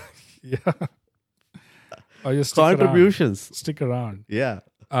 Yeah. Or just contributions. Stick around. Yeah.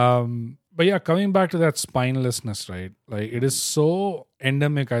 But yeah, coming back to that spinelessness, right? Like, it is so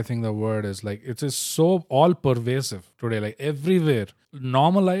endemic, I think the word is. Like, it is so all pervasive today, like everywhere.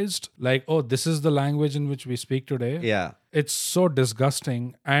 Normalized, like, oh, this is the language in which we speak today. Yeah. It's so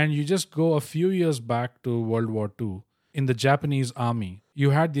disgusting. And you just go a few years back to World War II. In the Japanese army, you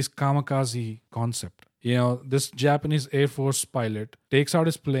had this kamikaze concept. This Japanese Air Force pilot takes out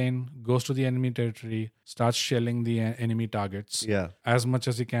his plane, goes to the enemy territory, starts shelling the enemy targets as much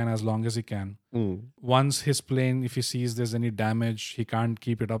as he can, as long as he can. Once his plane, if he sees there's any damage, he can't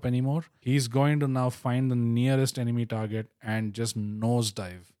keep it up anymore, he's going to now find the nearest enemy target and just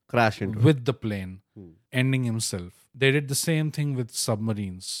nosedive. Crash into with the plane, ending himself. They did the same thing with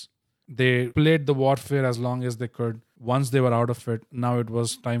submarines. They played the warfare as long as they could. Once they were out of it, now it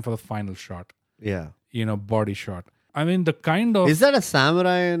was time for the final shot. Yeah. Body shot. I mean, the kind of... Is that a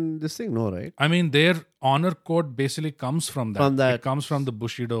samurai in this thing? No, right? I mean, their honor code basically comes from that. From that. It comes from the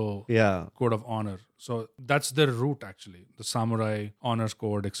Bushido code of honor. So that's their root, actually. The samurai honors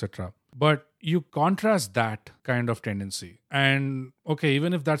code, etc. But you contrast that kind of tendency. And, okay,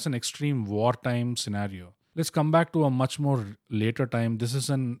 even if that's an extreme wartime scenario, let's come back to a much more later time. This is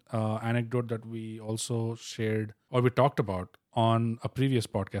an anecdote that we also shared, or we talked about on a previous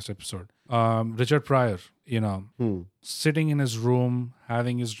podcast episode. Richard Pryor, sitting in his room,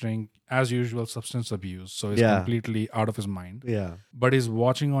 having his drink, as usual, substance abuse. So he's completely out of his mind. Yeah. But he's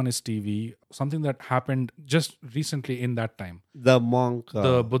watching on his TV something that happened just recently in that time. The monk.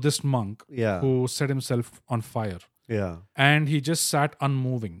 The Buddhist monk who set himself on fire. Yeah. And he just sat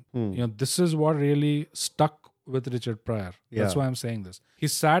unmoving. This is what really stuck with Richard Pryor. That's why I'm saying this. He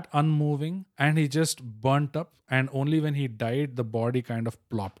sat unmoving and he just burnt up, and only when he died, the body kind of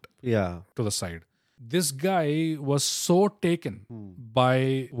plopped to the side. This guy was so taken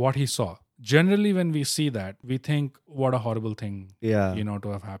by what he saw. Generally, when we see that, we think, what a horrible thing, to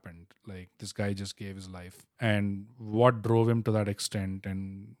have happened. Like, this guy just gave his life. And what drove him to that extent?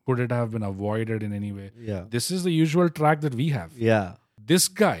 And could it have been avoided in any way? Yeah. This is the usual track that we have. Yeah. This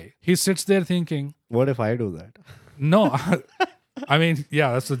guy, he sits there thinking, what if I do that? No. I mean,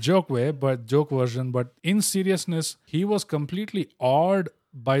 that's a joke version. But in seriousness, he was completely awed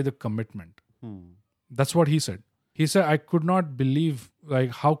by the commitment. That's what he said. He said, I could not believe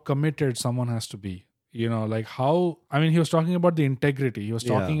how committed someone has to be. He was talking about the integrity. He was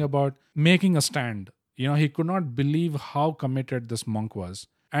talking about making a stand. He could not believe how committed this monk was.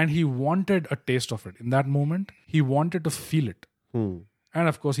 And he wanted a taste of it. In that moment, he wanted to feel it. And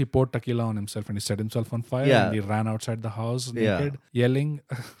of course, he poured tequila on himself and he set himself on fire. And he ran outside the house naked, yelling,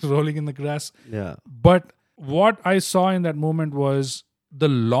 rolling in the grass. Yeah. But what I saw in that moment was the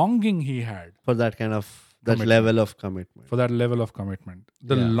longing he had. For that kind of... That level of commitment. For that level of commitment.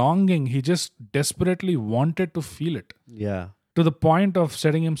 The longing, he just desperately wanted to feel it. Yeah. To the point of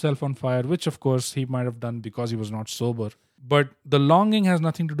setting himself on fire, which of course he might have done because he was not sober. But the longing has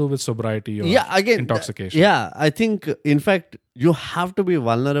nothing to do with sobriety or intoxication. I think, in fact, you have to be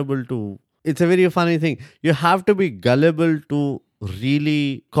vulnerable to... It's a very funny thing. You have to be gullible to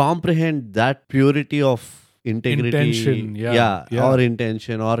really comprehend that purity of integrity, intention, or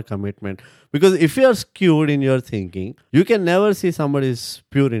intention or commitment. Because if you are skewed in your thinking, you can never see somebody's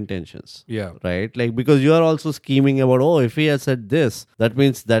pure intentions. Yeah. Right? Because you are also scheming about, if he has said this, that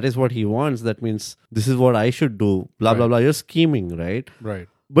means that is what he wants. That means this is what I should do. Blah, blah, blah. You're scheming, right? Right.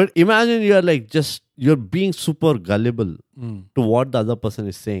 But imagine you are you're being super gullible to what the other person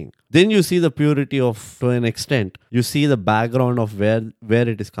is saying. Then you see the purity to an extent. You see the background of where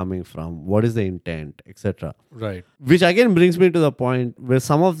it is coming from, what is the intent, etc. Right. Which again brings me to the point where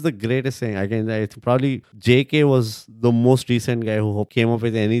some of the greatest saying, again, I think probably JK was the most recent guy who came up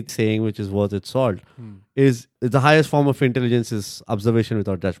with any saying which is worth its salt, is the highest form of intelligence is observation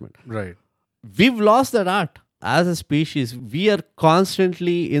without judgment. Right. We've lost that art. As a species, we are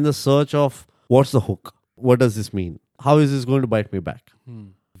constantly in the search of what's the hook? What does this mean? How is this going to bite me back?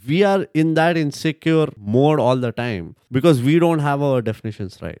 We are in that insecure mode all the time because we don't have our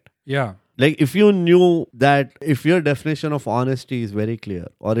definitions right. Yeah. If you knew that if your definition of honesty is very clear,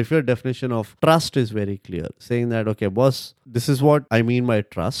 or if your definition of trust is very clear, saying that, okay, boss, this is what I mean by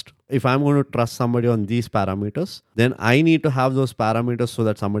trust. If I'm going to trust somebody on these parameters, then I need to have those parameters so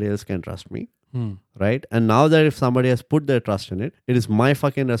that somebody else can trust me. Right? And now that if somebody has put their trust in it, it is my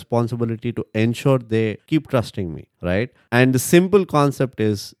fucking responsibility to ensure they keep trusting me. Right? And the simple concept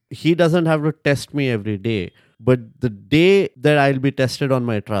is he doesn't have to test me every day, but the day that I'll be tested on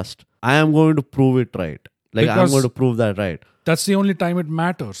my trust, I am going to prove it right. I'm going to prove that right. That's the only time it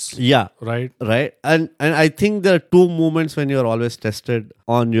matters. Yeah. Right? Right. And I think there are two moments when you're always tested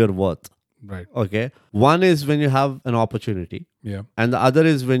on your worth. Right. Okay. One is when you have an opportunity. Yeah. And the other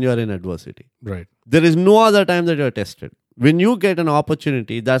is when you're in adversity. Right. There is no other time that you're tested. When you get an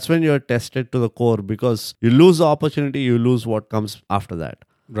opportunity, that's when you're tested to the core, because you lose the opportunity, you lose what comes after that.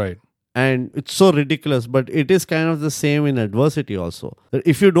 Right. And it's so ridiculous, but it is kind of the same in adversity also. That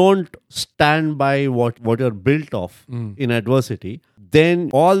if you don't stand by what you're built of in adversity, then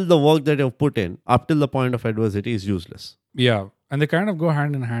all the work that you've put in up till the point of adversity is useless. Yeah. And they kind of go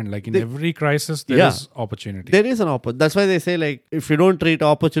hand in hand. Like in every crisis, there is opportunity. There is an opportunity. That's why they say, like, if you don't treat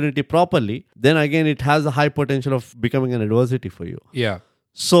opportunity properly, then again, it has a high potential of becoming an adversity for you. Yeah.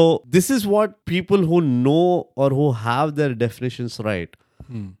 So this is what people who know or who have their definitions right,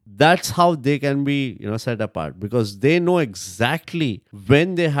 that's how they can be, set apart, because they know exactly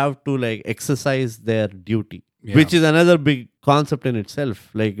when they have to like exercise their duty, which is another big concept in itself,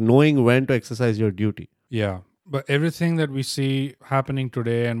 like knowing when to exercise your duty. Yeah. But everything that we see happening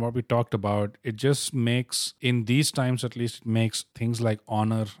today and what we talked about, it just makes, in these times at least, it makes things like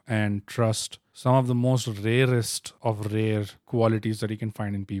honor and trust some of the most rarest of rare qualities that you can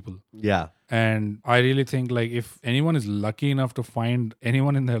find in people. Yeah. And I really think, like, if anyone is lucky enough to find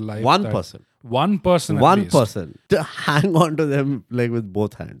anyone in their life, one person to hang on to them like with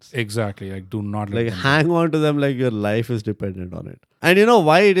both hands. Exactly. Like, do not like hang on to them like your life is dependent on it. And you know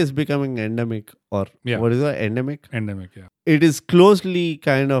why it is becoming endemic, or what is it? Endemic, yeah. It is closely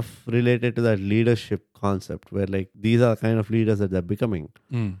kind of related to that leadership concept, where like these are kind of leaders that they're becoming.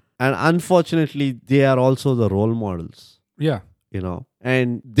 And unfortunately, they are also the role models. Yeah.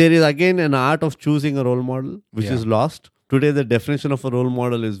 And there is again an art of choosing a role model, which is lost. Today, the definition of a role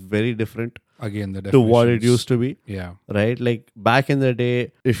model is very different to what it used to be. Yeah. Right? Like back in the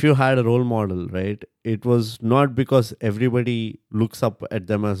day, if you had a role model, right, it was not because everybody looks up at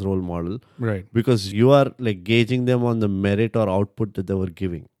them as role model. Right. Because you are like gauging them on the merit or output that they were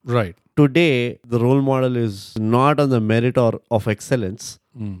giving. Right. Today, the role model is not on the merit or of excellence.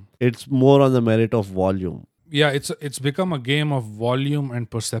 It's more on the merit of volume. Yeah, it's become a game of volume and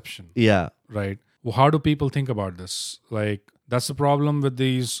perception. Yeah. Right. Well, how do people think about this? Like, that's the problem with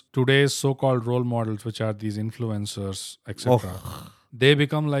these today's so-called role models, which are these influencers, etc. They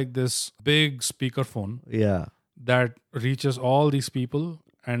become like this big speakerphone that reaches all these people.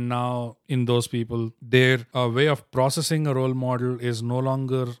 And now in those people, their way of processing a role model is no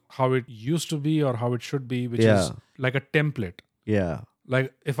longer how it used to be or how it should be, which is like a template. Yeah.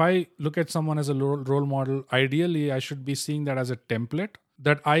 Like, if I look at someone as a role model, ideally, I should be seeing that as a template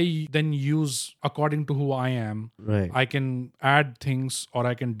that I then use according to who I am. Right. I can add things or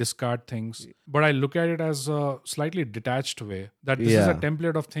I can discard things. But I look at it as a slightly detached way, that this is a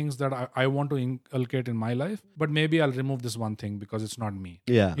template of things that I want to inculcate in my life. But maybe I'll remove this one thing because it's not me.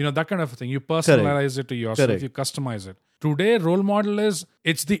 Yeah. That kind of thing. You personalize it to yourself. You customize it. Today, role model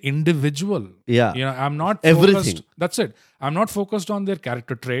it's the individual. Yeah. I'm not everything. Focused. That's it. I'm not focused on their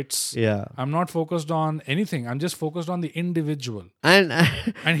character traits. Yeah. I'm not focused on anything. I'm just focused on the individual. And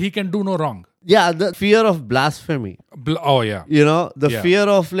he can do no wrong. Yeah, the fear of blasphemy. The fear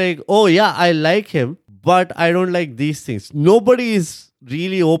of like, oh yeah, I like him, but I don't like these things. Nobody is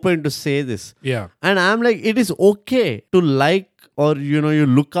really open to say this. Yeah. And I'm like, it is okay to like, or you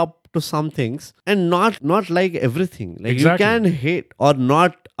look up to some things and not like everything. Like exactly. You can hate or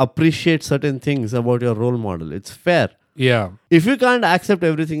not appreciate certain things about your role model. It's fair. Yeah. If you can't accept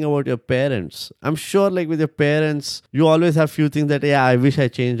everything about your parents, I'm sure like with your parents, you always have few things that, I wish I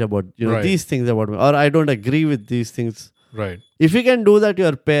changed about, these things about me, or I don't agree with these things. Right. If you can do that to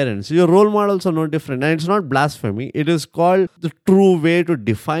your parents, your role models are no different. And it's not blasphemy. It is called the true way to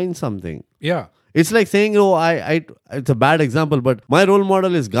define something. Yeah. It's like saying, it's a bad example, but my role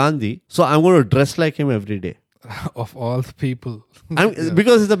model is Gandhi, so I'm going to dress like him every day. Of all the people.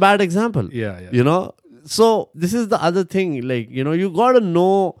 Because it's a bad example. Yeah. So this is the other thing, like, you got to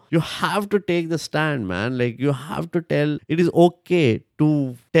know, you have to take the stand, man. Like, you have to tell, it is okay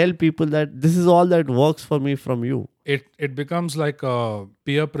to tell people that this is all that works for me from you. It becomes like a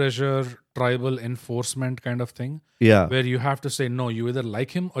peer pressure, tribal enforcement kind of thing. Yeah. Where you have to say, no, you either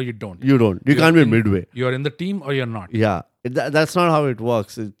like him or you don't. You don't. You can't be midway. You're in the team or you're not. Yeah. That's not how it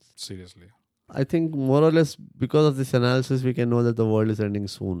works. Seriously. I think more or less because of this analysis, we can know that the world is ending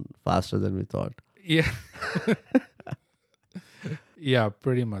soon, faster than we thought. Yeah. Yeah,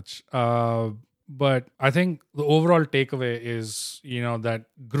 pretty much. But I think the overall takeaway is, that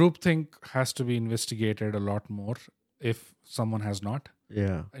groupthink has to be investigated a lot more if someone has not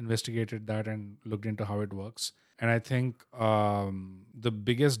investigated that and looked into how it works. And I think the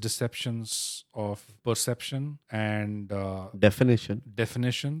biggest deceptions of perception and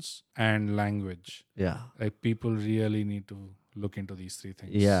definitions and language. Yeah. Like, people really need to look into these three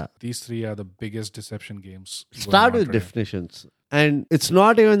things. Yeah. These three are the biggest deception games. Start with definitions. And it's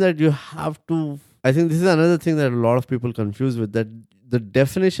not even that you have to. I think this is another thing that a lot of people confuse with, that the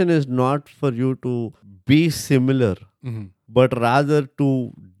definition is not for you to be similar, but rather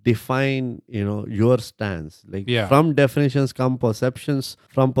to define, your stance. Like Yeah. from definitions come perceptions,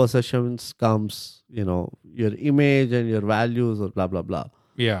 from perceptions comes, your image and your values or blah, blah, blah.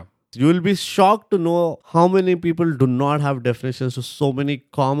 Yeah. You will be shocked to know how many people do not have definitions to so many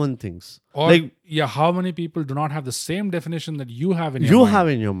common things. Or how many people do not have the same definition that you have in your mind? Have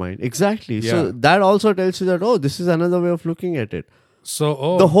in your mind. Exactly. Yeah. So that also tells you that, this is another way of looking at it.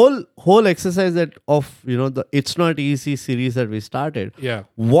 So The whole exercise that of, the It's Not Easy series that we started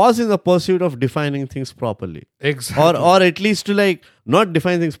was in the pursuit of defining things properly. Exactly. Or at least to not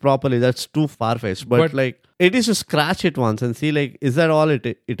define things properly. That's too far-fetched. But it is to scratch it once and see is that all it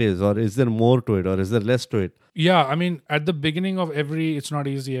is, or is there more to it, or is there less to it? Yeah, I mean, at the beginning of every It's Not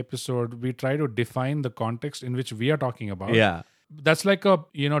Easy episode, we try to define the context in which we are talking about. Yeah. That's like a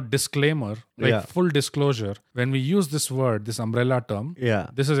disclaimer, full disclosure. When we use this word, this umbrella term,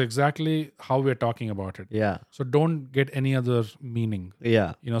 this is exactly how we're talking about it. Yeah. So don't get any other meaning.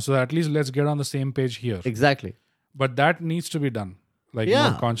 Yeah. So at least let's get on the same page here. Exactly. But that needs to be done,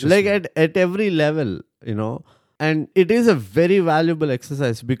 more consciously. Like at every level, and it is a very valuable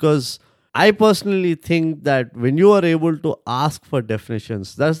exercise, because I personally think that when you are able to ask for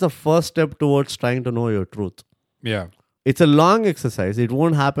definitions, that's the first step towards trying to know your truth. Yeah. It's a long exercise. It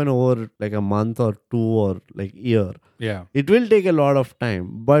won't happen over like a month or two or year. Yeah. It will take a lot of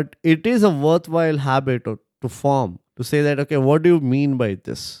time, but it is a worthwhile habit to form, to say that, okay, what do you mean by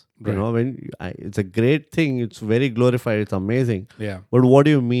this? Right. It's a great thing. It's very glorified. It's amazing. Yeah. But what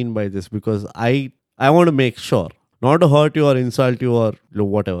do you mean by this? Because I want to make sure, not to hurt you or insult you or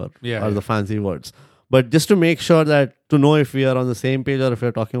whatever, the fancy words. But just to make sure that, to know if we are on the same page or if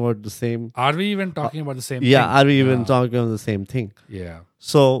we're talking about the same. Are we even talking about the same thing? Yeah, are we even talking about the same thing? Yeah.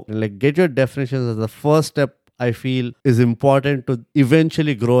 So, get your definitions as the first step, I feel, is important to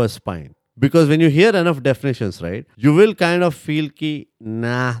eventually grow a spine. Because when you hear enough definitions, right, you will kind of feel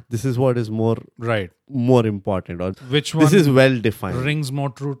this is what is more important, or which one this is well defined, rings more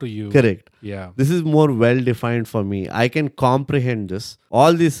true to you. Correct. Yeah. This is more well defined for me. I can comprehend this.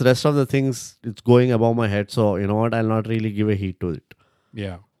 All these rest of the things, it's going above my head. So you know what? I'll not really give a heed to it.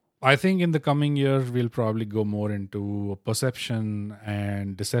 Yeah. I think in the coming year, we'll probably go more into perception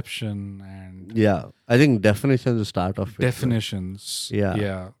and deception and... Yeah. I think definitions to start off with. Definitions. Yeah.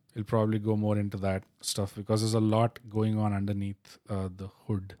 Yeah. We'll probably go more into that stuff because there's a lot going on underneath the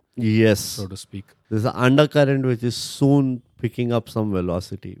hood. Yes. So to speak. There's an undercurrent which is soon picking up some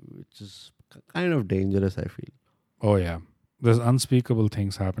velocity, which is kind of dangerous, I feel. Oh, yeah. There's unspeakable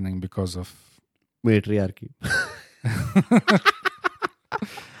things happening because of... matriarchy.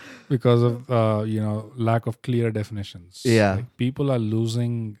 Because of, lack of clear definitions. Yeah. Like people are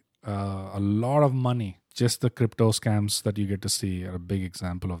losing a lot of money. Just the crypto scams that you get to see are a big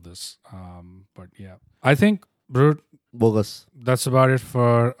example of this. But yeah, I think, Brute, bogus. That's about it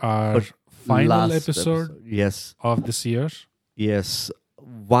for our final episode. Yes. Of this year. Yes.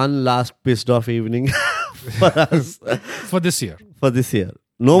 One last pissed off evening for us. For this year.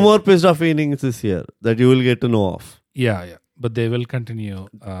 No more pissed off evenings this year that you will get to know of. Yeah. But they will continue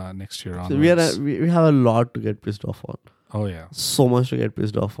next year onwards. So we have a lot to get pissed off on. Oh, yeah. So much to get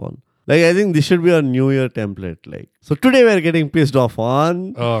pissed off on. I think this should be our New Year template. So today we're getting pissed off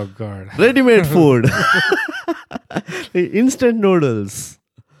on... Oh, God. Ready-made food. Instant noodles.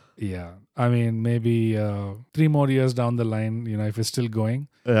 Yeah. I mean, maybe 3 more years down the line, if it's still going,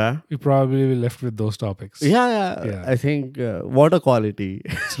 we probably will be left with those topics. Yeah. I think water quality.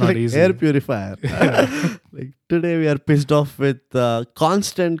 It's not easy. Air purifier. Today we are pissed off with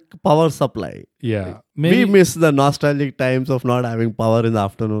constant power supply. Yeah. We miss the nostalgic times of not having power in the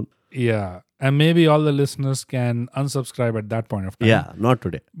afternoon. Yeah. And maybe all the listeners can unsubscribe at that point of time. Yeah, not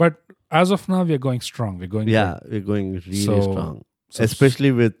today. But as of now, we're going strong. We're going we're going really strong.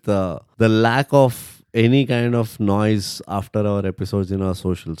 Especially with the lack of any kind of noise after our episodes in our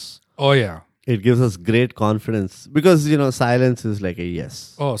socials. Oh, yeah. It gives us great confidence because, silence is like a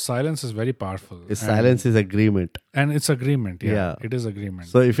yes. Oh, silence is very powerful. Silence is agreement. And it's agreement. Yeah. It is agreement.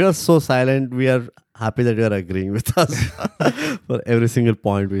 So if you're so silent, we are happy that you're agreeing with us for every single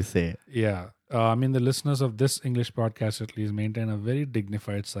point we say. Yeah. The listeners of this English podcast at least maintain a very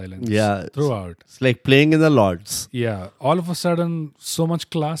dignified silence throughout. It's like playing in the Lords. Yeah. All of a sudden, so much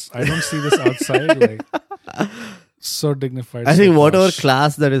class. I don't see this outside. So dignified. I think whatever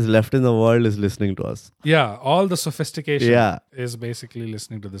class that is left in the world is listening to us. Yeah. All the sophistication is basically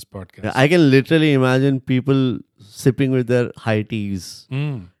listening to this podcast. Yeah, I can literally imagine people sipping with their high teas.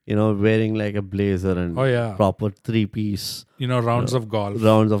 Wearing like a blazer and proper 3-piece. Rounds of golf.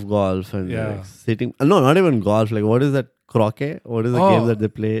 Rounds of golf and sitting. No, not even golf. What is that croquet. What is the Oh, game that they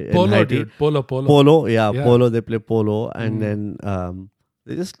play in Polo, Haiti? dude. Polo. Polo, yeah, Yeah. polo. They play polo, and then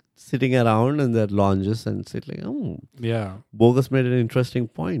they're just sitting around in their lounges and sit like, oh, Yeah. Bogus made an interesting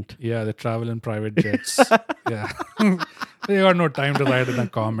point. Yeah, they travel in private jets. Yeah. They got no time to write in a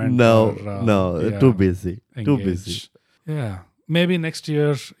comment. No, or, yeah, too busy. Too engage. busy. Yeah. Maybe next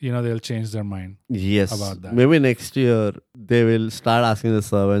year, they'll change their mind. Yes. About that. Maybe next year they will start asking the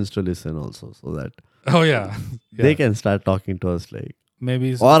servants to listen also, so that Oh, yeah. they can start talking to us like,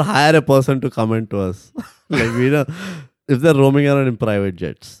 Maybe. or hire a person to comment to us. Like, if they're roaming around in private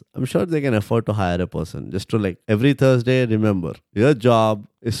jets, I'm sure they can afford to hire a person just to like every Thursday, remember your job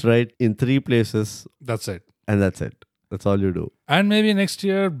is right in 3 places. That's it. And that's it. That's all you do. And maybe next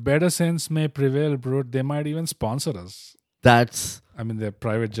year, better sense may prevail, bro. They might even sponsor us. That's their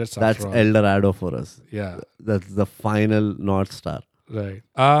private jets. That's after all. El Dorado for us. Yeah. That's the final North Star. Right.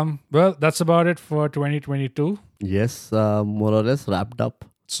 Well, that's about it for 2022. Yes, more or less wrapped up.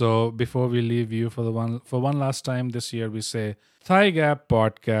 So before we leave you for one last time this year, we say Thigh Gap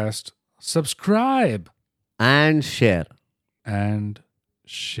Podcast. Subscribe and share. And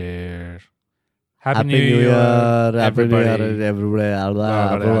share. Happy New Year, everybody. everybody.